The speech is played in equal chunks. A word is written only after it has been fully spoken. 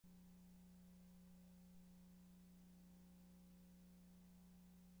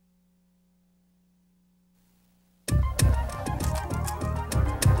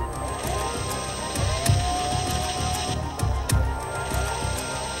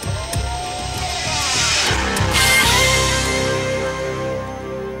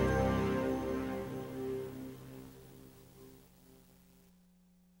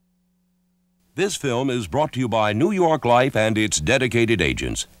This film is brought to you by New York Life and its dedicated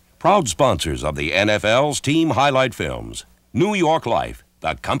agents, proud sponsors of the NFL's team highlight films. New York Life,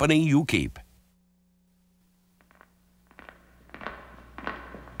 the company you keep.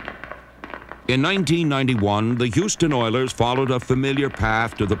 In 1991, the Houston Oilers followed a familiar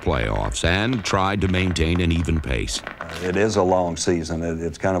path to the playoffs and tried to maintain an even pace. It is a long season.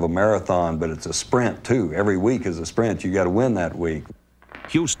 It's kind of a marathon, but it's a sprint, too. Every week is a sprint. You got to win that week.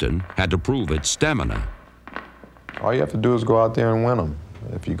 Houston had to prove its stamina. All you have to do is go out there and win them.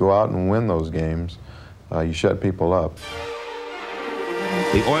 If you go out and win those games, you shut people up.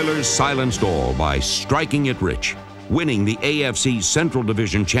 The Oilers silenced all by striking it rich, winning the AFC Central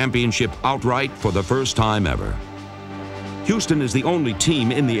Division Championship outright for the first time ever. Houston is the only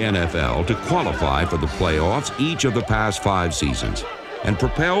team in the NFL to qualify for the playoffs each of the past 5 seasons. And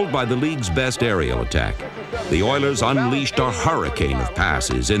propelled by the league's best aerial attack, the Oilers unleashed a hurricane of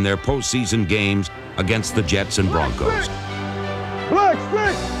passes in their postseason games against the Jets and Broncos.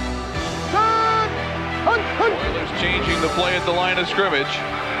 Oilers changing the play at the line of scrimmage.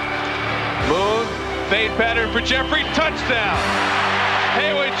 Move, fade pattern for Jeffrey, touchdown!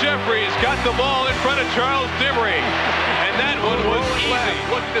 Haywood Jeffries got the ball in front of Charles Dibry. And that one was easy.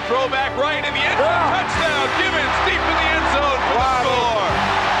 Looking to throw back right in the end zone. Touchdown! Gibbons deep in the end zone for the score.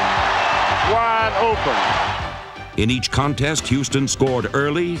 Wide open. In each contest, Houston scored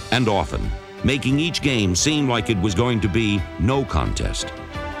early and often, making each game seem like it was going to be no contest.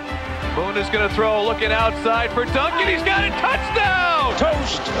 Boone is going to throw, looking outside for Duncan. He's got it. Touchdown!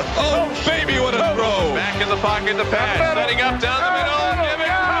 Toast. Oh, baby, what a throw. Back in the pocket to pass. Setting up down the middle.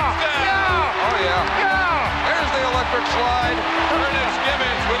 Gibbons, touchdown! Oh, yeah. There's the electric slide. Ernest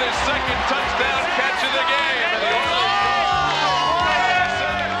Gibbons with his second touchdown catch of the game. And the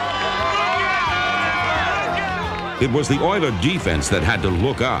It was the Oiler defense that had to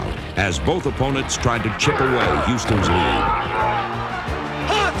look out as both opponents tried to chip away Houston's lead.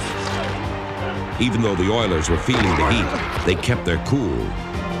 Even though the Oilers were feeling the heat, they kept their cool.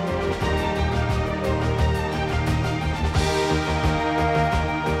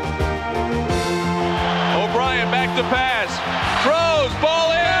 O'Brien back to pass. Throws.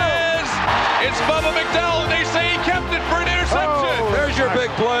 Ball is. It's Bubba McDowell. They say he kept it for an interception. Oh, there's your big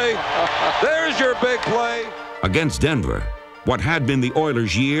play. There's your big play. Against Denver, what had been the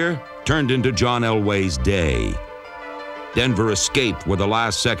Oilers' year turned into John Elway's day. Denver escaped with a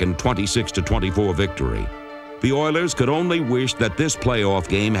last-second 26-24 victory. The Oilers could only wish that this playoff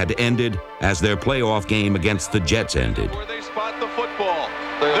game had ended as their playoff game against the Jets ended. Where they spot the football.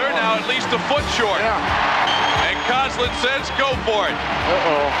 They're now at least a foot short. Yeah. And Coslin says, go for it.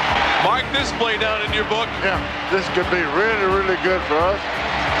 Uh-oh. Mark this play down in your book. Yeah, this could be really, really good for us,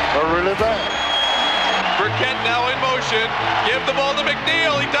 or really bad. Burkett now in motion. Give the ball to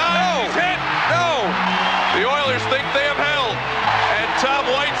McNeil. He dives. He's hit. No. The Oilers think they have held. And Tom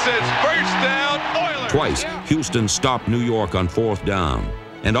White says, first down, Oilers. Twice, Houston stopped New York on 4th down.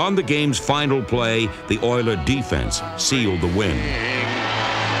 And on the game's final play, the Oiler defense sealed the win. I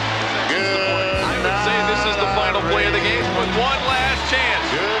would say this is the final play of the game with one last chance.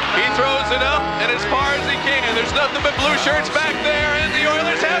 He throws it up and as far as he can. There's nothing but blue shirts back there, and the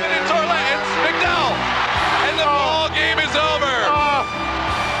Oilers have it. It's McDowell. And the ball game is over.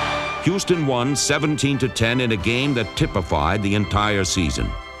 Houston won 17-10 in a game that typified the entire season.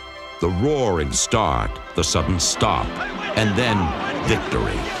 The roaring start, the sudden stop, and then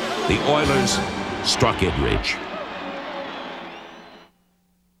victory. The Oilers struck it rich.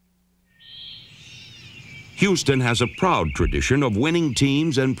 Houston has a proud tradition of winning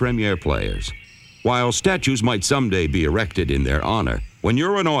teams and premier players. While statues might someday be erected in their honor, when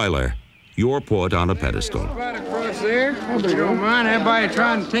you're an Oiler, you're put on a pedestal. Right across there, if you don't mind, everybody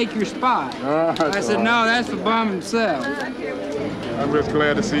trying to take your spot. I said, no, that's the bum himself. I'm just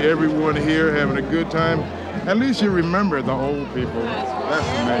glad to see everyone here having a good time. At least you remember the old people. That's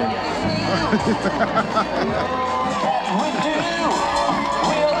the main.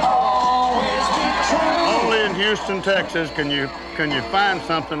 Only in Houston, Texas can you find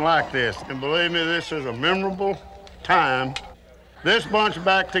something like this. And believe me, this is a memorable time. This bunch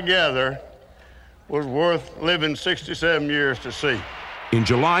back together was worth living 67 years to see. In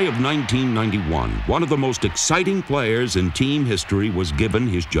July of 1991, one of the most exciting players in team history was given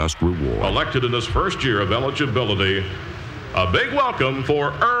his just reward. Elected in his first year of eligibility, a big welcome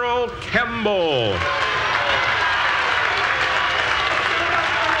for Earl Campbell.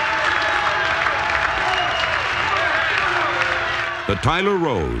 The Tyler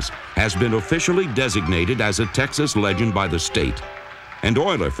Rose has been officially designated as a Texas legend by the state. And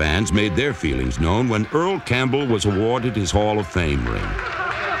Oiler fans made their feelings known when Earl Campbell was awarded his Hall of Fame ring.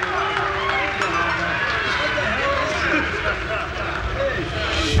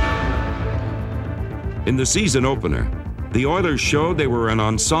 In the season opener, the Oilers showed they were an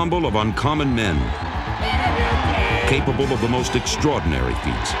ensemble of uncommon men, capable of the most extraordinary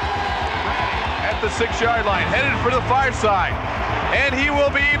feats. At the 6-yard line, headed for the far side. And he will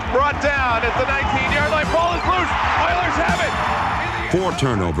be brought down at the 19-yard line. Ball is loose. Oilers have it. 4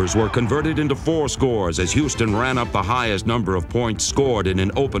 turnovers were converted into 4 scores as Houston ran up the highest number of points scored in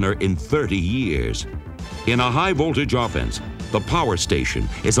an opener in 30 years. In a high-voltage offense, the power station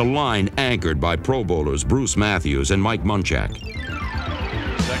is a line anchored by Pro Bowlers Bruce Matthews and Mike Munchak.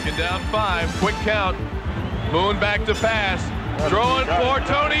 2nd down 5, quick count. Moon back to pass. Throwing for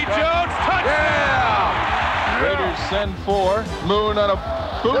Tony Jones. Touchdown! Raiders send 4. Moon on a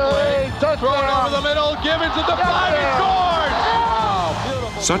bootleg. Throwing over the middle. Gibbons at the 5 and scores!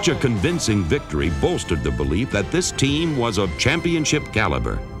 Oh, Such a convincing victory bolstered the belief that this team was of championship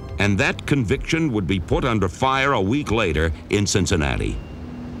caliber. And that conviction would be put under fire a week later in Cincinnati.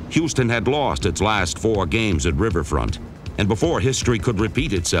 Houston had lost its last 4 games at Riverfront. And before history could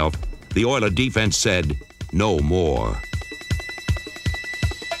repeat itself, the Oiler defense said, no more.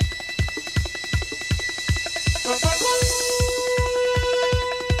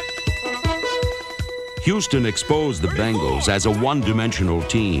 Houston exposed the Bengals as a one-dimensional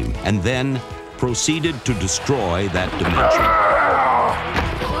team and then proceeded to destroy that dimension.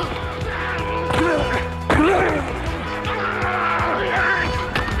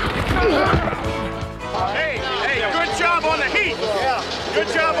 Hey, good job on the heat. Good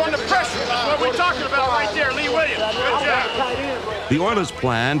job on the pressure. That's what we're talking about right there, Lee Williams. Good job. The Oilers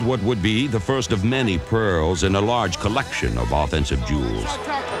planned what would be the first of many pearls in a large collection of offensive jewels.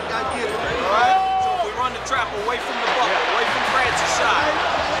 Away from the ball, away from Francis' side.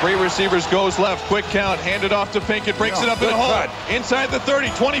 3 receivers goes left, quick count, handed off to Pinkett, breaks it up in the hole. Inside the 30,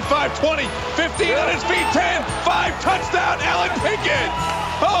 25, 20, 15 on his feet, 10, 5, touchdown, Alan Pinkett.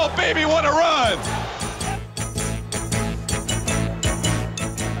 Oh, baby, what a run.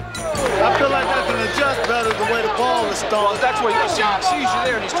 I feel like I can adjust better the way the ball is thrown. Well, that's what he sees you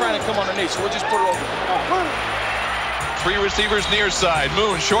there and he's trying to come underneath, so we'll just put it over. 3 receivers near side.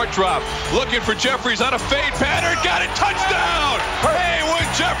 Moon, short drop. Looking for Jeffries on a fade pattern. Got it. Touchdown! Haywood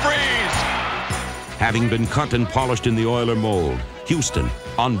Jeffries! Having been cut and polished in the Oiler mold, Houston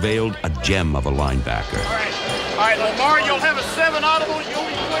unveiled a gem of a linebacker. All right, Lamar, you'll have a 7 audible. You'll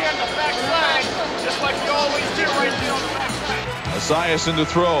be playing the backside, just like you always do right there on the backside. Esiason to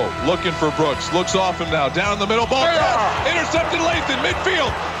throw. Looking for Brooks. Looks off him now. Down the middle. Ball caught. Intercepted Lathan.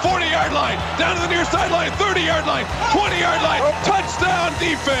 Midfield. 40-yard line. Down to the near sideline. 30-yard line. 20-yard line. Touchdown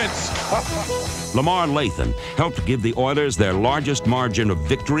defense. Lamar Lathan helped give the Oilers their largest margin of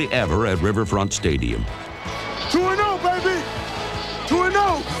victory ever at Riverfront Stadium. 2-0, baby.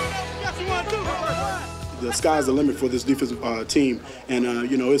 2-0. The sky's the limit for this defensive team, and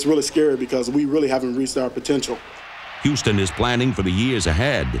you know, it's really scary because we really haven't reached our potential. Houston is planning for the years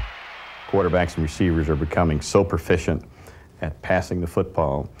ahead. Quarterbacks and receivers are becoming so proficient at passing the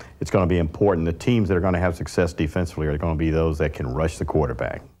football. It's going to be important. The teams that are going to have success defensively are going to be those that can rush the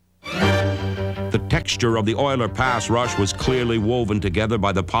quarterback. The texture of the Oiler pass rush was clearly woven together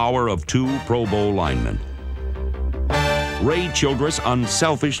by the power of 2 Pro Bowl linemen. Ray Childress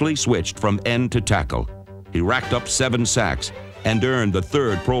unselfishly switched from end to tackle. He racked up 7 sacks and earned the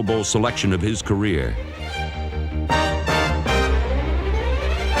 3rd Pro Bowl selection of his career.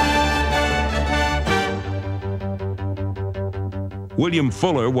 William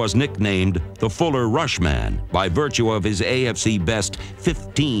Fuller was nicknamed the Fuller Rushman by virtue of his AFC best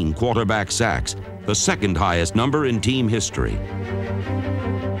 15 quarterback sacks, the 2nd highest number in team history.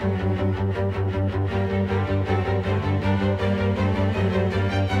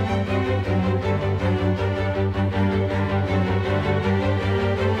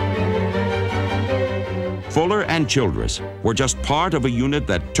 Fuller and Childress were just part of a unit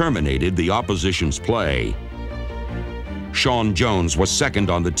that terminated the opposition's play. Sean Jones was 2nd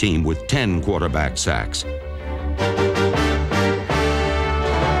on the team with 10 quarterback sacks.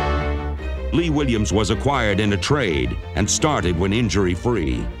 Lee Williams was acquired in a trade and started when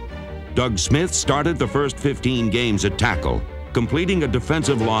injury-free. Doug Smith started the first 15 games at tackle, completing a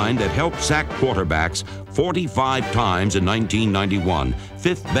defensive line that helped sack quarterbacks 45 times in 1991,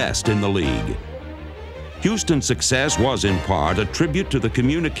 5th best in the league. Houston's success was in part a tribute to the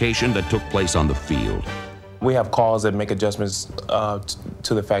communication that took place on the field. We have calls that make adjustments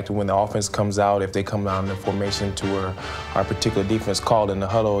to the fact that when the offense comes out, if they come out in the formation to where our particular defense called in the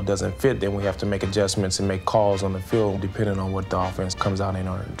huddle doesn't fit, then we have to make adjustments and make calls on the field depending on what the offense comes out in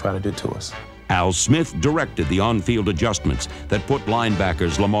order to try to do to us. Al Smith directed the on-field adjustments that put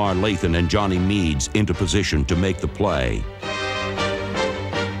linebackers Lamar Lathan and Johnny Meads into position to make the play.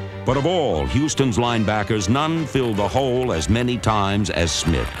 But of all Houston's linebackers, none filled the hole as many times as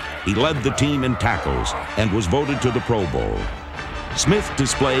Smith. He led the team in tackles and was voted to the Pro Bowl. Smith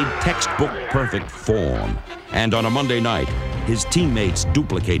displayed textbook perfect form, and on a Monday night, his teammates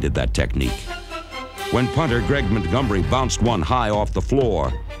duplicated that technique. When punter Greg Montgomery bounced one high off the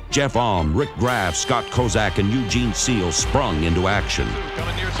floor, Jeff Alm, Rick Graff, Scott Kozak, and Eugene Seal sprung into action.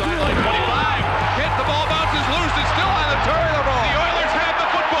 Coming near sideline 25. Hit, the ball bounces loose. It's still on the turn. The Oilers have the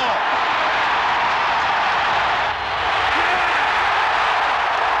football.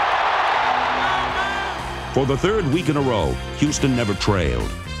 For the third week in a row, Houston never trailed.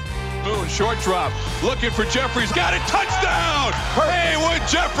 Boone, short drop. Looking for Jeffries. Got it. Touchdown! Haywood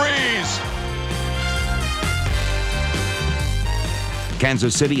Jeffries!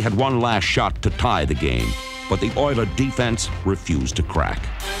 Kansas City had one last shot to tie the game, but the Oiler defense refused to crack.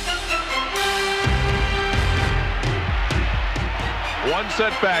 One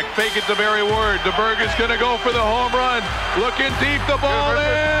setback. Fake it to Barry Ward. DeBerg is going to go for the home run. Looking deep. The ball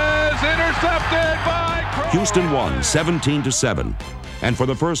is intercepted by Crow. Houston won 17-7, and for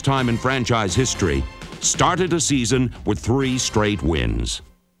the first time in franchise history, started a season with 3 straight wins.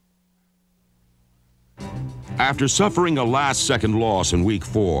 After suffering a last-second loss in Week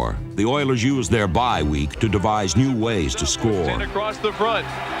 4, the Oilers used their bye week to devise new ways to score. In across the front.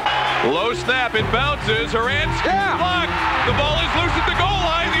 Low snap, it bounces. Horan's blocked. The ball is loose at the goal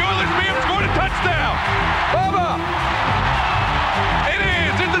line. The Oilers may have scored a touchdown. Bubba! It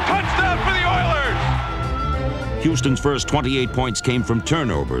is. It's a touchdown for the Oilers. Houston's first 28 points came from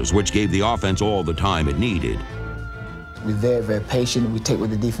turnovers, which gave the offense all the time it needed. We're very, very patient. We take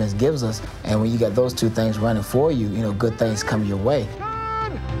what the defense gives us, and when you got those two things running for you, good things come your way.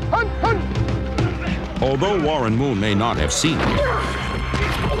 Although Warren Moon may not have seen it,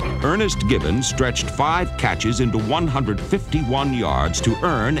 Ernest Gibbons stretched 5 catches into 151 yards to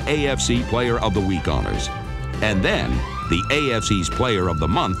earn AFC Player of the Week honors. And then, the AFC's Player of the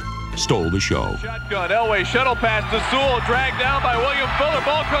Month stole the show. Shotgun, Elway, shuttle pass to Sewell, dragged down by William Fuller.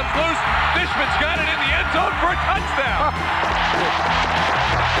 Ball comes loose. Dishman's got it in the end zone for a touchdown.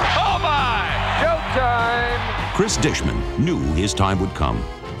 Oh my! Showtime! Chris Dishman knew his time would come.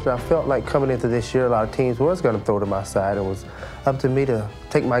 I felt like coming into this year, a lot of teams was going to throw to my side. It was up to me to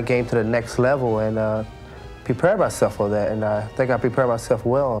take my game to the next level and prepare myself for that, and I think I prepared myself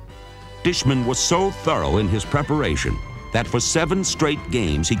well. Dishman was so thorough in his preparation that for 7 straight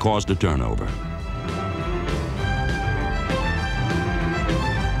games he caused a turnover.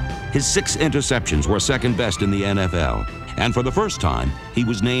 His 6 interceptions were second best in the NFL, and for the first time, he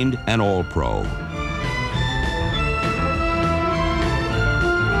was named an All-Pro.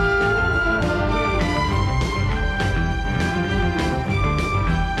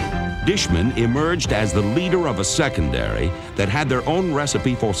 Dishman emerged as the leader of a secondary that had their own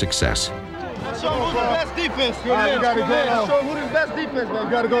recipe for success. Show who's the best defense. All right, we gotta go. Show who's the best defense, man.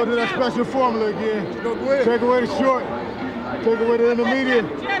 You gotta go to that special formula again. Take away the short. Take away the intermediate.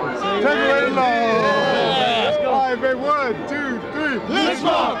 Take away the long. Let's go. All right, baby. 1, 2, 3. Let's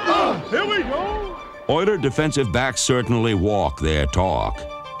go. Here we go. Oiler defensive backs certainly walk their talk.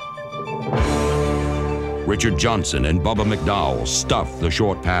 Richard Johnson and Bubba McDowell stuff the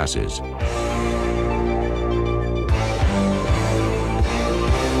short passes.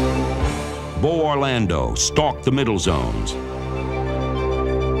 Bo Orlando stalked the middle zones.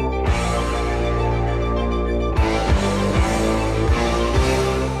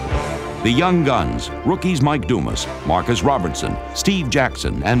 The young guns, rookies Mike Dumas, Marcus Robertson, Steve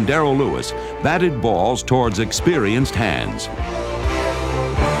Jackson, and Darrell Lewis batted balls towards experienced hands.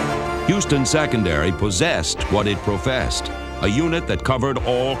 Houston secondary possessed what it professed, a unit that covered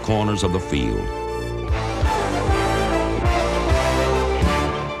all corners of the field.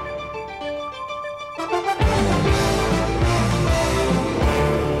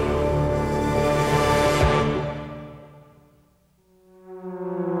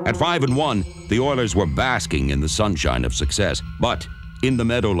 At 5-1, the Oilers were basking in the sunshine of success, but in the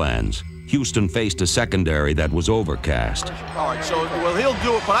Meadowlands, Houston faced a secondary that was overcast. All right, so, well, he'll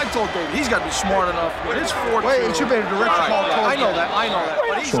do it, but I told David he's got to be smart enough with his fortune. Wait, it should be a direct call. I know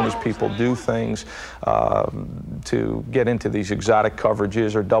that. As soon as people do things to get into these exotic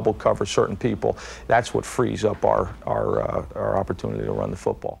coverages or double cover certain people, that's what frees up our opportunity to run the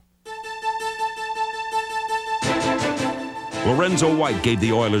football. Lorenzo White gave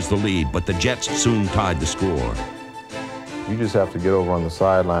the Oilers the lead, but the Jets soon tied the score. You just have to get over on the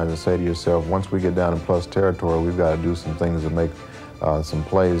sidelines and say to yourself, once we get down in plus territory, we've got to do some things to make some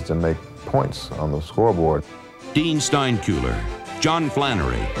plays to make points on the scoreboard. Dean Steinkuhler, John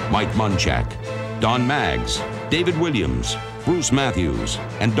Flannery, Mike Munchak, Don Maggs, David Williams, Bruce Matthews,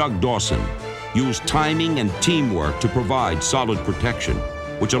 and Doug Dawson used timing and teamwork to provide solid protection,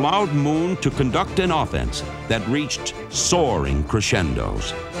 which allowed Moon to conduct an offense that reached soaring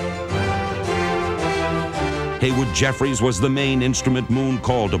crescendos. Haywood Jeffries was the main instrument Moon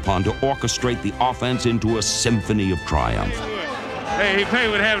called upon to orchestrate the offense into a symphony of triumph. Hey,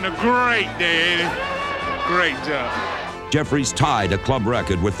 Haywood having a great day, ain't he? Great job. Jeffries tied a club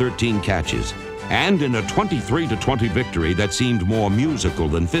record with 13 catches, and in a 23-20 victory that seemed more musical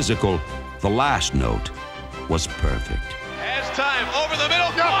than physical, the last note was perfect. As time over the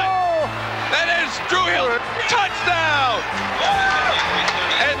middle, caught. That is Drew Hill, touchdown!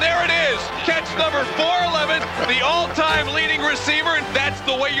 And there it is, catch number 411, the all-time leading receiver, and that's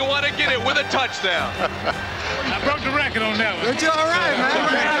the way you want to get it, with a touchdown. I broke the record on that one. But you're all right, man.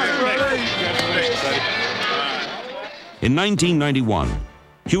 In 1991,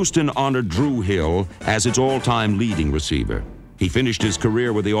 Houston honored Drew Hill as its all-time leading receiver. He finished his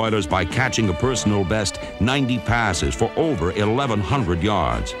career with the Oilers by catching a personal best 90 passes for over 1,100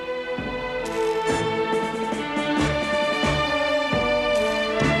 yards.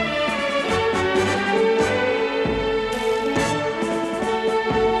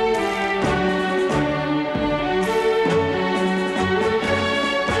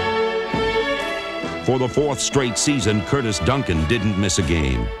 For the fourth straight season, Curtis Duncan didn't miss a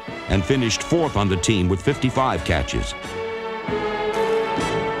game and finished fourth on the team with 55 catches.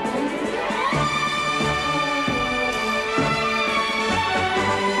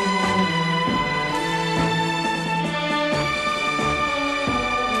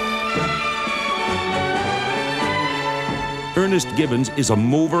 Ernest Gibbons is a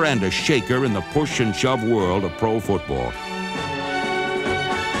mover and a shaker in the push and shove world of pro football.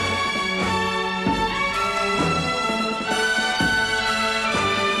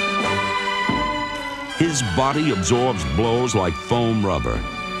 His body absorbs blows like foam rubber.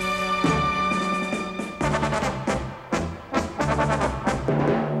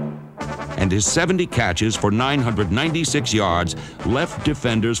 And his 70 catches for 996 yards left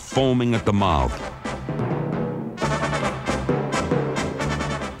defenders foaming at the mouth.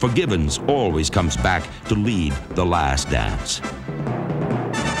 For Gibbons always comes back to lead the last dance.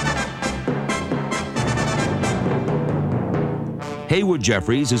 Haywood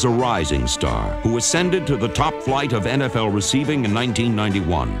Jeffries is a rising star who ascended to the top flight of NFL receiving in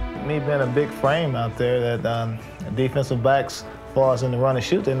 1991. Me being a big frame out there, that defensive backs, as far as in the run and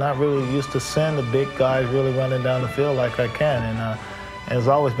shoot, they're not really used to seeing the big guys really running down the field like I can. And it's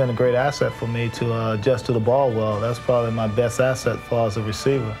always been a great asset for me to adjust to the ball well. That's probably my best asset as far as a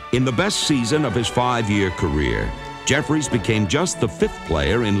receiver. In the best season of his 5-year career, Jeffries became just the 5th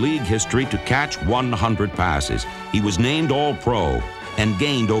player in league history to catch 100 passes. He was named All-Pro and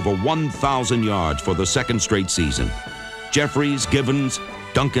gained over 1,000 yards for the 2nd straight season. Jeffries, Gibbons,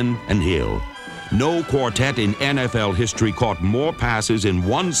 Duncan, and Hill. No quartet in NFL history caught more passes in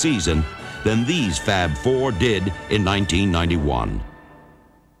one season than these Fab Four did in 1991.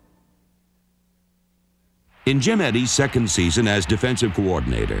 In Jim Eddy's 2nd season as defensive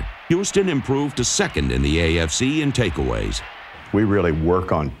coordinator, Houston improved to 2nd in the AFC in takeaways. We really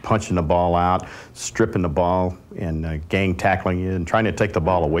work on punching the ball out, stripping the ball, and gang tackling you and trying to take the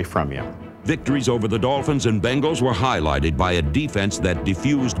ball away from you. Victories over the Dolphins and Bengals were highlighted by a defense that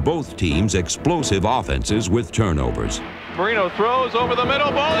diffused both teams' explosive offenses with turnovers. Marino throws over the middle,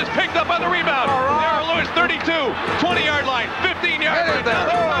 ball is picked up on the rebound. Darrell Lewis, 32, 20-yard line, 15-yard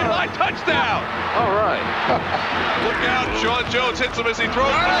line, touchdown. All right. Look out, Sean Jones hits him as he throws,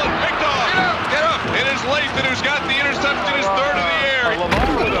 ball is picked off. Get up. It is Lathan who's got the interception, his 3rd of the air.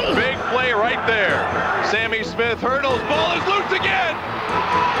 Lamar with a big play right there. Sammy Smith hurdles, ball is loose again.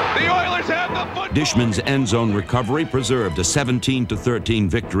 The Oilers have the football. Dishman's end zone recovery preserved a 17-13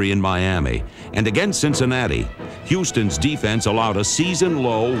 victory in Miami. And against Cincinnati, Houston's defense allowed a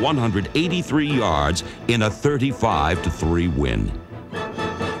season-low 183 yards in a 35-3 win.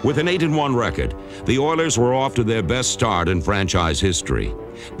 With an 8-1 record, the Oilers were off to their best start in franchise history.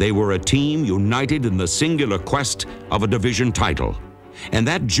 They were a team united in the singular quest of a division title. And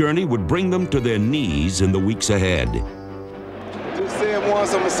that journey would bring them to their knees in the weeks ahead. Just say it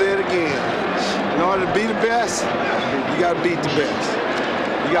once, I'm going to say it again. In order to be the best, you got to beat the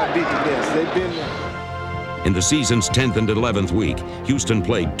best. You got to beat the best. They've been there. In the season's 10th and 11th week, Houston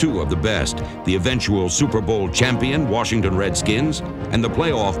played 2 of the best, the eventual Super Bowl champion Washington Redskins and the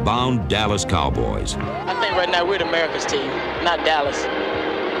playoff-bound Dallas Cowboys. I think right now we're the America's team, not Dallas.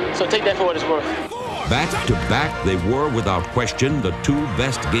 So take that for what it's worth. Back to back, they were without question the 2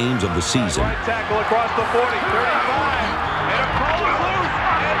 best games of the season. Right tackle across the 40, 35, and a ball is loose,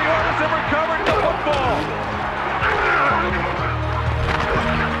 and the Oilers have recovered the football.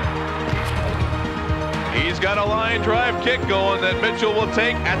 got a line drive kick going that Mitchell will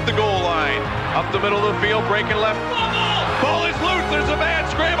take at the goal line. Up the middle of the field, breaking left. Ball is loose. There's a man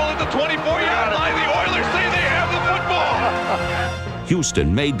scramble at the 24-yard line. The Oilers say they have the football.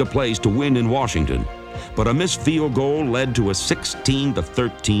 Houston made the plays to win in Washington, but a missed field goal led to a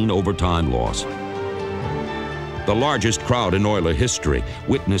 16-13 overtime loss. The largest crowd in Oiler history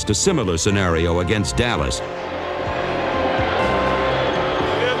witnessed a similar scenario against Dallas.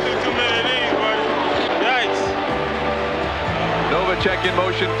 Check in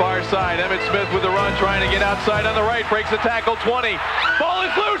motion, far side. Emmitt Smith with the run, trying to get outside on the right. Breaks the tackle, 20. Ball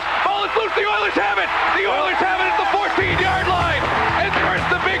is loose. Ball is loose. The Oilers have it. The Oilers have it at the 14-yard line. And there's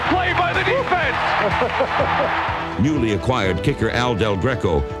the big play by the defense. Newly acquired kicker Al Del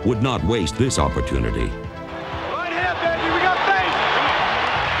Greco would not waste this opportunity. Right hand, baby. We got faith.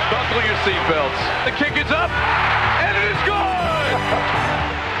 Buckle your seatbelts. The kick is up, and it is good.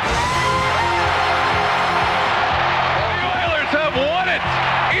 Won it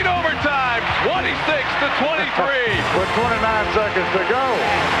in overtime, 26-23. With 29 seconds to go.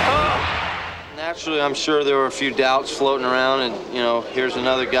 Naturally, I'm sure there were a few doubts floating around, and you know, here's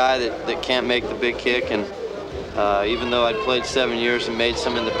another guy that can't make the big kick. And even though I'd played 7 years and made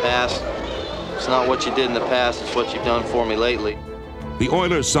some in the past, it's not what you did in the past, it's what you've done for me lately. The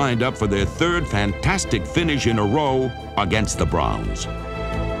Oilers signed up for their third fantastic finish in a row against the Browns.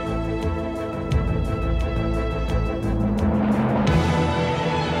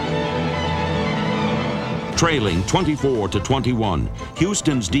 Trailing 24-21,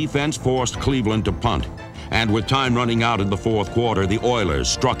 Houston's defense forced Cleveland to punt. And with time running out in the fourth quarter, the Oilers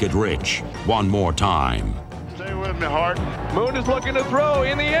struck it rich one more time. Stay with me, Hart. Moon is looking to throw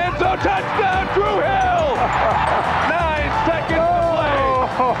in the end zone. Touchdown, Drew Hill! 9 seconds to play.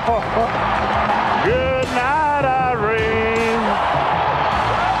 Good night, Irene.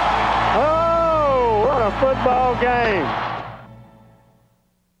 Oh, what a football game.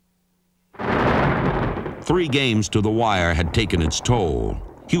 3 games to the wire had taken its toll.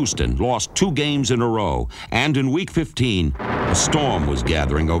 Houston lost 2 games in a row, and in Week 15, a storm was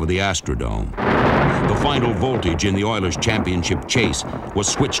gathering over the Astrodome. The final voltage in the Oilers' championship chase was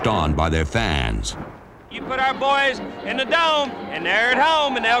switched on by their fans. You put our boys in the dome, and they're at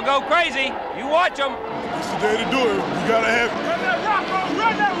home, and they'll go crazy. You watch them. This is the day to do it. We gotta have it. Run that rock, bro.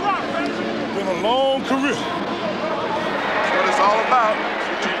 Run that rock, baby. It's been a long career. That's what it's all about.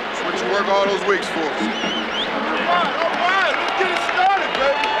 It's what you work all those weeks for. All right, let's get it started,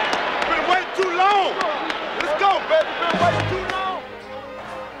 baby. Been waiting too long. Let's go, baby. Been waiting too long.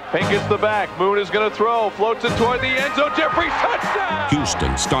 Pinkett's the back. Moon is going to throw. Floats it toward the end zone. Jeffries, touchdown!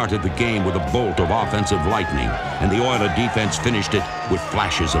 Houston started the game with a bolt of offensive lightning, and the Oiler defense finished it with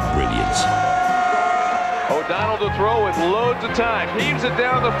flashes of brilliance. O'Donnell to throw with loads of time. Heaves it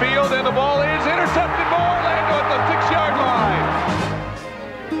down the field, and the ball is intercepted by Orlando at the 6-yard line.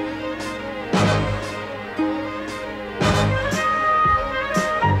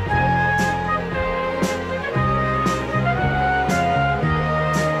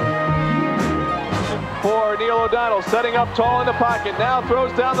 O'Donnell setting up tall in the pocket, now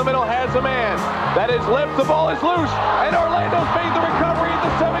throws down the middle, has a man. That is left, the ball is loose, and Orlando's made the recovery at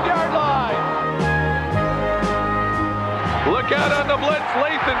the 7-yard line. Look out on the blitz,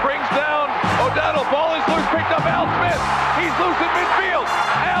 Lathan brings down O'Donnell, ball is loose, picked up Al Smith. He's loose in midfield.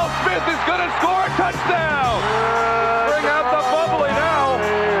 Al Smith is going to score a touchdown. Bring out the bubbly now.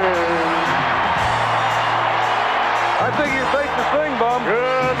 I think you take the thing, bum.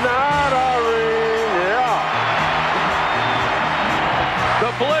 Good night, Irene. The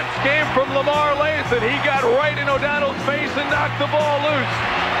blitz came from Lamar Lathan. He got right in O'Donnell's face and knocked the ball loose.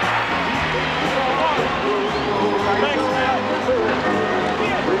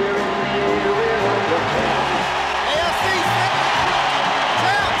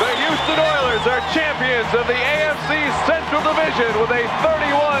 The Houston Oilers are champions of the AFC Central Division with a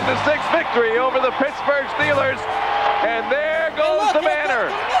 31-6 victory over the Pittsburgh Steelers. And there goes the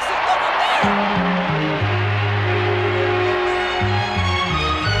banner.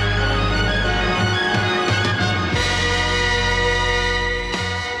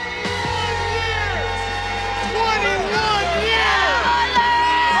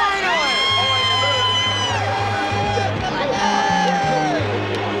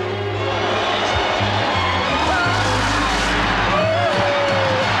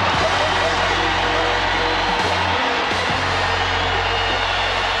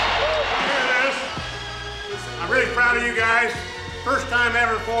 First time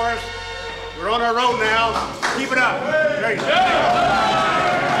ever for us. We're on our road now. Keep it up.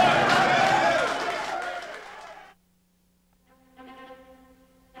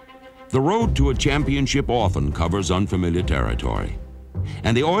 The road to a championship often covers unfamiliar territory.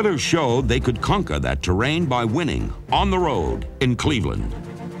 And the Oilers showed they could conquer that terrain by winning on the road in Cleveland.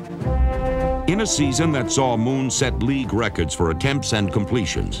 In a season that saw Moon set league records for attempts and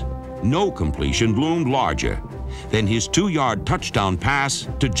completions, no completion loomed larger than his 2-yard touchdown pass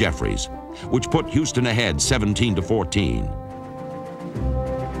to Jeffries, which put Houston ahead 17-14.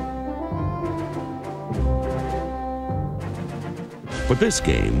 But this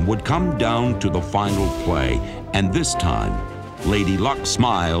game would come down to the final play, and this time, Lady Luck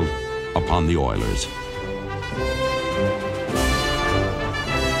smiled upon the Oilers.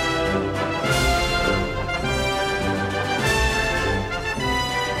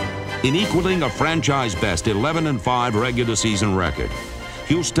 In equaling a franchise-best 11-5 regular season record,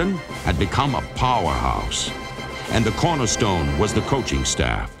 Houston had become a powerhouse, and the cornerstone was the coaching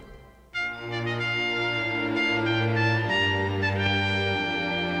staff.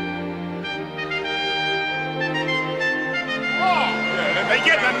 They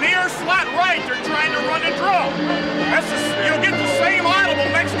get in a near slot right. They're trying to run and draw. You'll get the same audible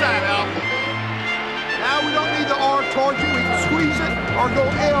next time, Al. Now we don't need the R towards you. We can squeeze it or go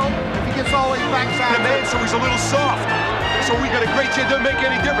L if he gets all the way backside. The man, so he's a little soft. So we got a great chance. Doesn't make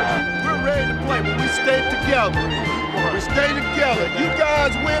any difference. We're ready to play, but we stay together. We stay together. You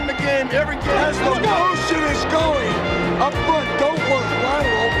guys win the game every game. As the motion is going up front, don't work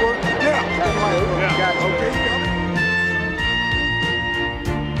lateral, work depth. Yeah. Okay.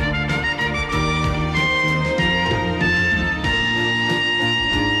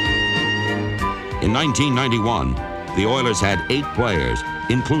 In 1991, the Oilers had 8 players,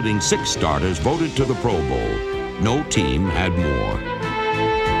 including 6 starters voted to the Pro Bowl. No team had more.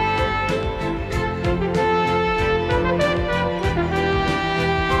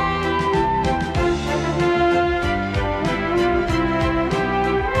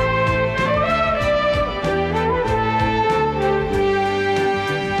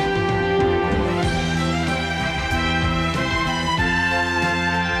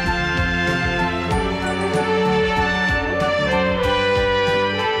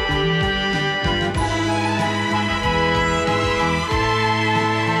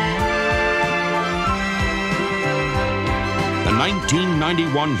 The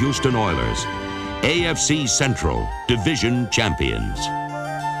 1991 Houston Oilers, AFC Central Division champions.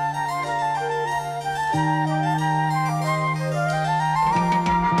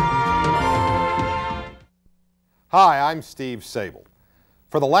 Hi, I'm Steve Sable.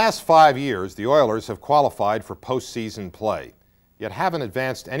 For the last 5 years, the Oilers have qualified for postseason play, yet haven't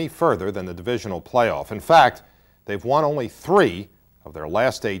advanced any further than the divisional playoff. In fact, they've won only 3 of their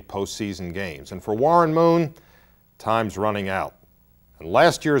last 8 postseason games. And for Warren Moon, time's running out. And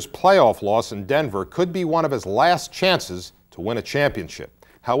last year's playoff loss in Denver could be one of his last chances to win a championship.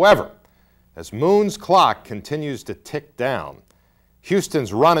 However, as Moon's clock continues to tick down,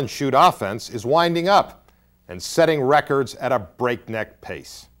 Houston's run-and-shoot offense is winding up and setting records at a breakneck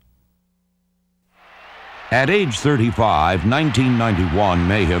pace. At age 35, 1991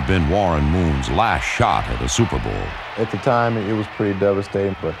 may have been Warren Moon's last shot at a Super Bowl. At the time, it was pretty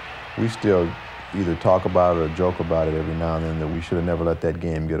devastating, but we still either talk about it or joke about it every now and then that we should have never let that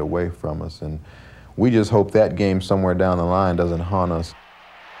game get away from us. And we just hope that game somewhere down the line doesn't haunt us.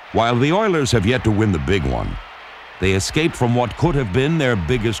 While the Oilers have yet to win the big one, they escaped from what could have been their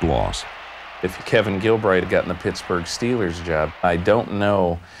biggest loss. If Kevin Gilbride had gotten the Pittsburgh Steelers job, I don't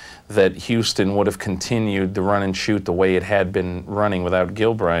know that Houston would have continued to run and shoot the way it had been running without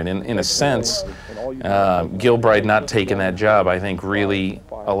Gilbride. In a sense, Gilbride not taking that job, I think, really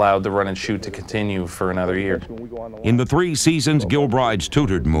allowed the run and shoot to continue for another year. In the 3 seasons Gilbride's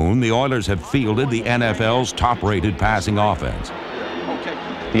tutored Moon, the Oilers have fielded the NFL's top-rated passing offense.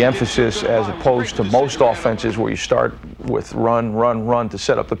 The emphasis, as opposed to most offenses where you start with run, run, run to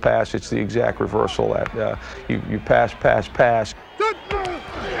set up the pass, it's the exact reversal. That you pass, pass, pass.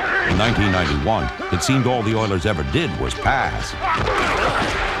 In 1991, it seemed all the Oilers ever did was pass.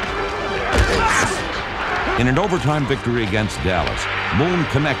 In an overtime victory against Dallas, Moon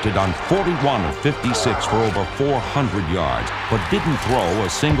connected on 41 of 56 for over 400 yards, but didn't throw a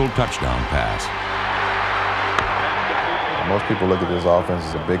single touchdown pass. Most people look at this offense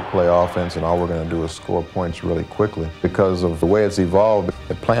as a big play offense, and all we're going to do is score points really quickly. Because of the way it's evolved,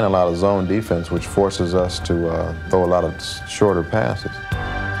 they're playing a lot of zone defense, which forces us to throw a lot of shorter passes.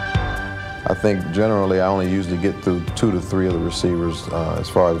 I think generally I only usually get through 2 to 3 of the receivers as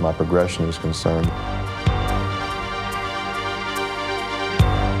far as my progression is concerned.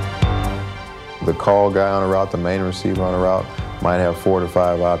 The call guy on a route, the main receiver on a route, might have 4 to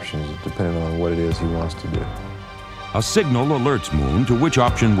 5 options depending on what it is he wants to do. A signal alerts Moon to which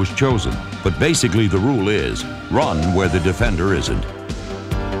option was chosen, but basically the rule is run where the defender isn't.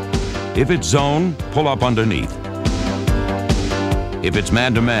 If it's zone, pull up underneath. If it's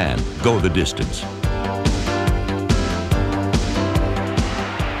man-to-man, go the distance.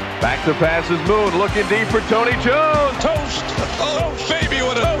 Back to passes Moon, looking deep for Tony Jones. Toast! Oh, baby,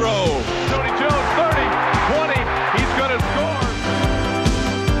 what a throw! Tony Jones, 30, 20, he's gonna score!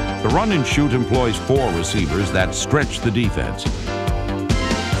 The run and shoot employs 4 receivers that stretch the defense.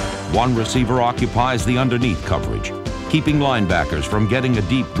 1 receiver occupies the underneath coverage, keeping linebackers from getting a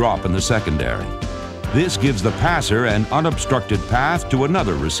deep drop in the secondary. This gives the passer an unobstructed path to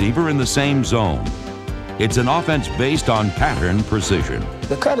another receiver in the same zone. It's an offense based on pattern precision.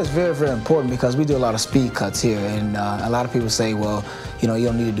 The cut is very, very important because we do a lot of speed cuts here, and a lot of people say, well, you know, you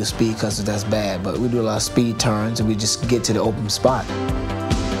don't need to do speed cuts if that's bad, but we do a lot of speed turns and we just get to the open spot.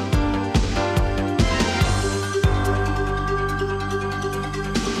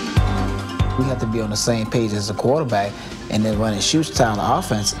 We have to be on the same page as the quarterback and then run and shoot style of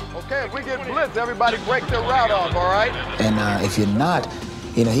offense. Okay, if we get blitzed, everybody break their route off, all right? And if you're not,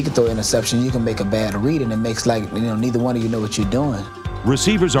 you know, he can throw an interception, you can make a bad read, and it makes like, you know, neither one of you know what you're doing.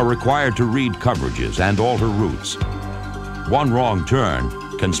 Receivers are required to read coverages and alter routes. One wrong turn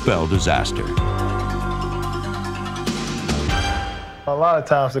can spell disaster. A lot of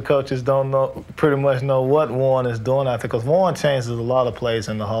times the coaches don't pretty much know what Warren is doing out there, because Warren changes a lot of plays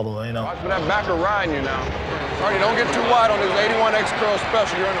in the huddle, you know. Watch for that backer riding you now. Sorry, don't get too wide on this 81X curl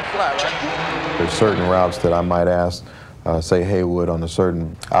special. You're in the flat, right? There's certain routes that I might ask, say Haywood on a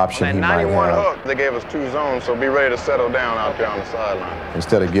certain option he might have. On that 91 hook, they gave us 2 zones, so be ready to settle down out there on the sideline.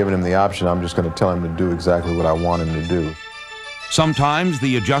 Instead of giving him the option, I'm just going to tell him to do exactly what I want him to do. Sometimes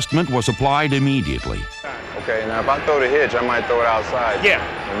the adjustment was applied immediately. Okay, now if I throw the hitch, I might throw it outside. Yeah.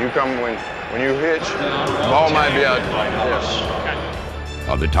 When you hitch, the ball might be out. Yeah.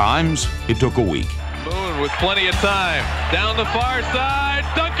 Other times, it took a week. Moon with plenty of time. Down the far side,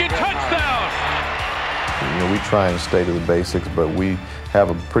 Duncan, touchdown! You know, we try and stay to the basics, but we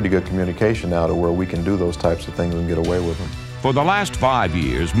have a pretty good communication now to where we can do those types of things and get away with them. For the last 5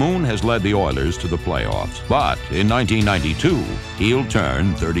 years, Moon has led the Oilers to the playoffs. But in 1992, he'll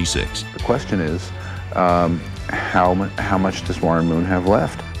turn 36. The question is, how much does Warren Moon have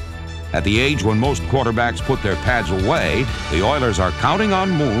left? At the age when most quarterbacks put their pads away, the Oilers are counting on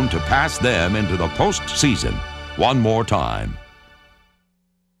Moon to pass them into the postseason one more time.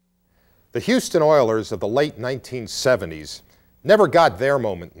 The Houston Oilers of the late 1970s never got their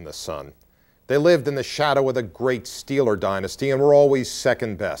moment in the sun. They lived in the shadow of the great Steeler dynasty and were always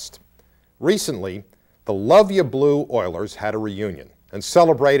second best. Recently, the Love Ya Blue Oilers had a reunion and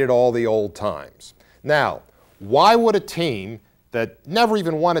celebrated all the old times. Now, why would a team that never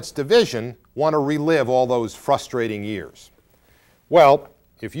even won its division want to relive all those frustrating years? Well,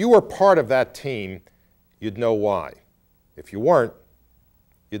 if you were part of that team, you'd know why. If you weren't,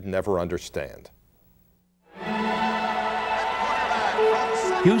 you'd never understand.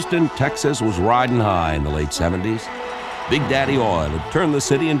 Houston, Texas was riding high in the late 70s. Big Daddy Oil had turned the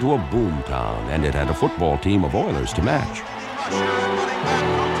city into a boom town, and it had a football team of Oilers to match.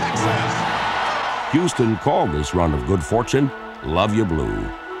 Houston called this run of good fortune Love Ya Blue,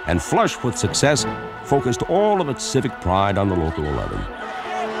 and flush with success, focused all of its civic pride on the local 11.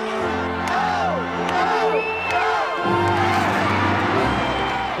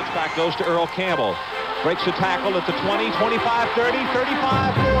 Pitchback goes to Earl Campbell. Breaks the tackle at the 20, 25, 30,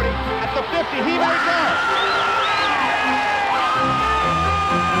 35, 40. At the 50, he may go.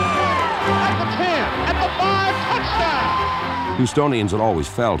 At the 10, at the 5, touchdown. Houstonians had always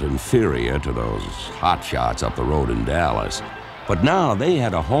felt inferior to those hotshots up the road in Dallas. But now they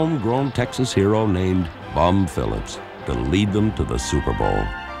had a homegrown Texas hero named Bum Phillips to lead them to the Super Bowl.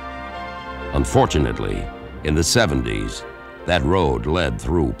 Unfortunately, in the 70s, that road led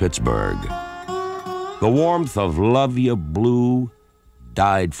through Pittsburgh. The warmth of Love Ya Blue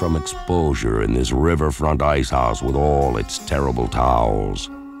died from exposure in this riverfront ice house with all its terrible towels.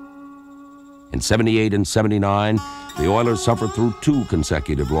 In 78 and 79, the Oilers suffered through 2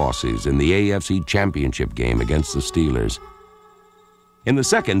 consecutive losses in the AFC Championship game against the Steelers. In the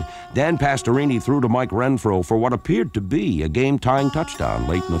second, Dan Pastorini threw to Mike Renfro for what appeared to be a game-tying touchdown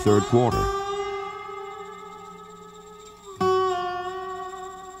late in the third quarter.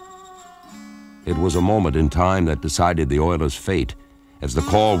 It was a moment in time that decided the Oilers' fate as the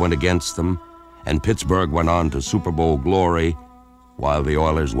call went against them and Pittsburgh went on to Super Bowl glory while the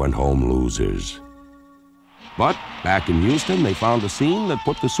Oilers went home losers. But back in Houston, they found a scene that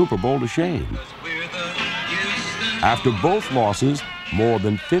put the Super Bowl to shame. After both losses, more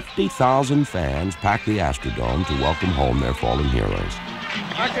than 50,000 fans packed the Astrodome to welcome home their fallen heroes.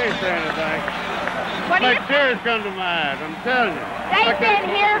 I can't say anything. What Make tears come to my eyes, I'm telling you. They've been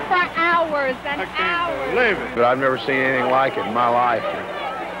here for hours and hours. Believe it. But I've never seen anything like it in my life.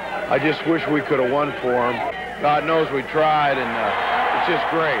 I just wish we could have won for them. God knows we tried, and it's just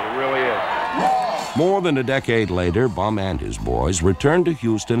great. It really is. More than a decade later, Bum and his boys returned to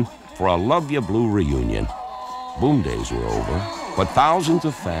Houston for a Love Ya Blue reunion. Boom days were over, but thousands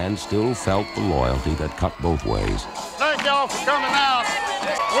of fans still felt the loyalty that cut both ways. Thank y'all for coming out.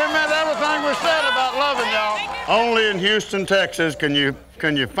 We meant everything we said about loving y'all. Only in Houston, Texas can you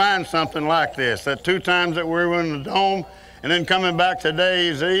find something like this. That 2 times that we were in the Dome, and then coming back to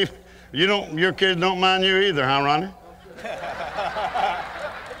Days Eve, your kids don't mind you either, huh, Ronnie?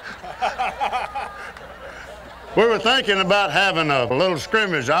 We were thinking about having a little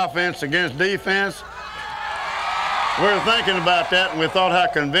scrimmage, offense against defense. We were thinking about that, and we thought how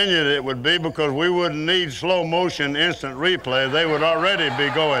convenient it would be because we wouldn't need slow motion instant replay. They would already be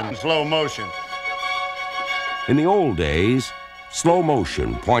going in slow motion. In the old days, slow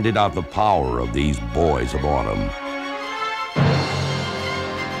motion pointed out the power of these boys of autumn.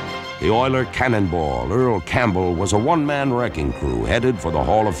 The Oiler Cannonball, Earl Campbell, was a one-man wrecking crew headed for the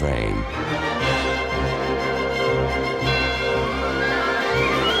Hall of Fame.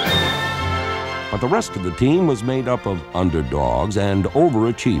 But the rest of the team was made up of underdogs and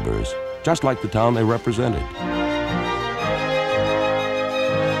overachievers, just like the town they represented.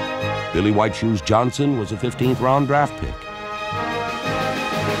 Billy White Shoes Johnson was a 15th-round draft pick.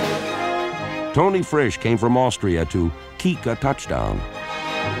 Tony Frisch came from Austria to kick a touchdown.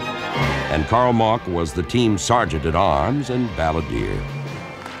 And Karl Mock was the team's sergeant-at-arms and balladeer.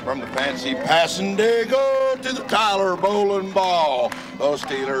 From the fancy Passendago to the Tyler bowling ball, those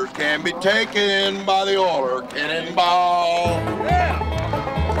Steelers can be taken by the Oiler Cannonball. Yeah!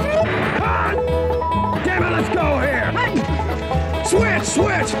 Damn it, let's go here!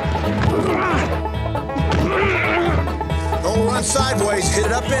 Switch! Don't run sideways, hit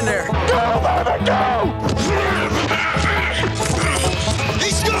it up in there. Go, baby, go!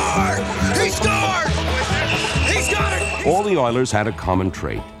 He scored! He scored! He's got it! All the Oilers had a common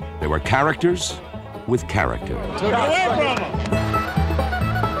trait. They were characters with character. Took it away from him!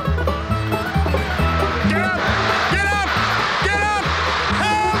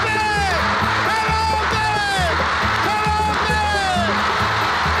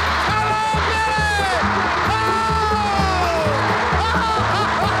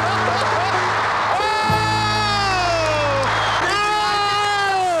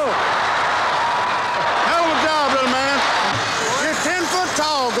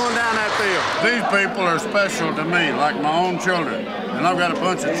 These people are special to me, like my own children. And I've got a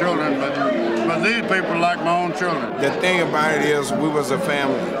bunch of children, but these people are like my own children. The thing about it is we was a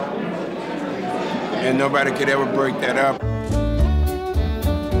family. And nobody could ever break that up.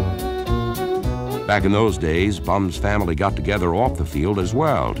 Back in those days, Bum's family got together off the field as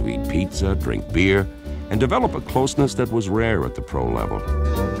well to eat pizza, drink beer, and develop a closeness that was rare at the pro level.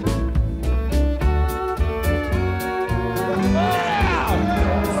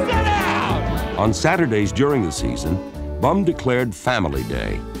 On Saturdays during the season, Bum declared Family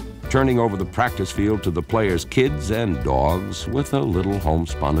Day, turning over the practice field to the players' kids and dogs with a little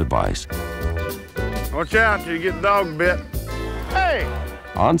homespun advice. Watch out till you get the dog bit. Hey!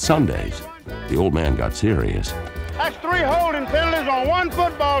 On Sundays, the old man got serious. That's 3 holding penalties on 1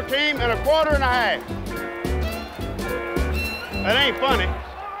 football team in a quarter and a half. That ain't funny.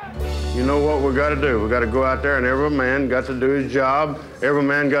 You know what we got to do? We got to go out there, and every man got to do his job. Every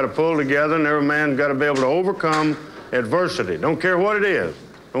man got to pull together, and every man got to be able to overcome adversity. Don't care what it is.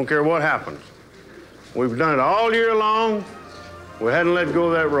 Don't care what happens. We've done it all year long. We hadn't let go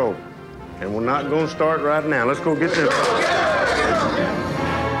of that rope, and we're not going to start right now. Let's go get this.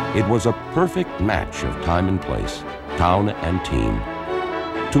 It was a perfect match of time and place, town and team.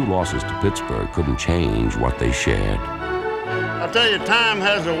 2 losses to Pittsburgh couldn't change what they shared. I tell you, time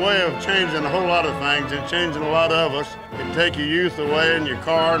has a way of changing a whole lot of things and changing a lot of us. It can take your youth away and your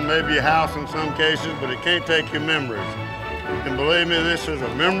car and maybe your house in some cases, but it can't take your memories. And believe me, this is a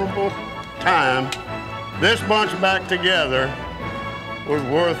memorable time. This bunch back together was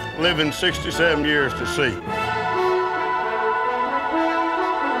worth living 67 years to see.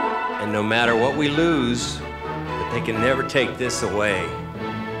 And no matter what we lose, but they can never take this away.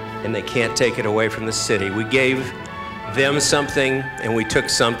 And they can't take it away from the city. We gave them something, and we took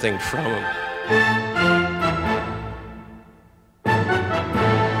something from them.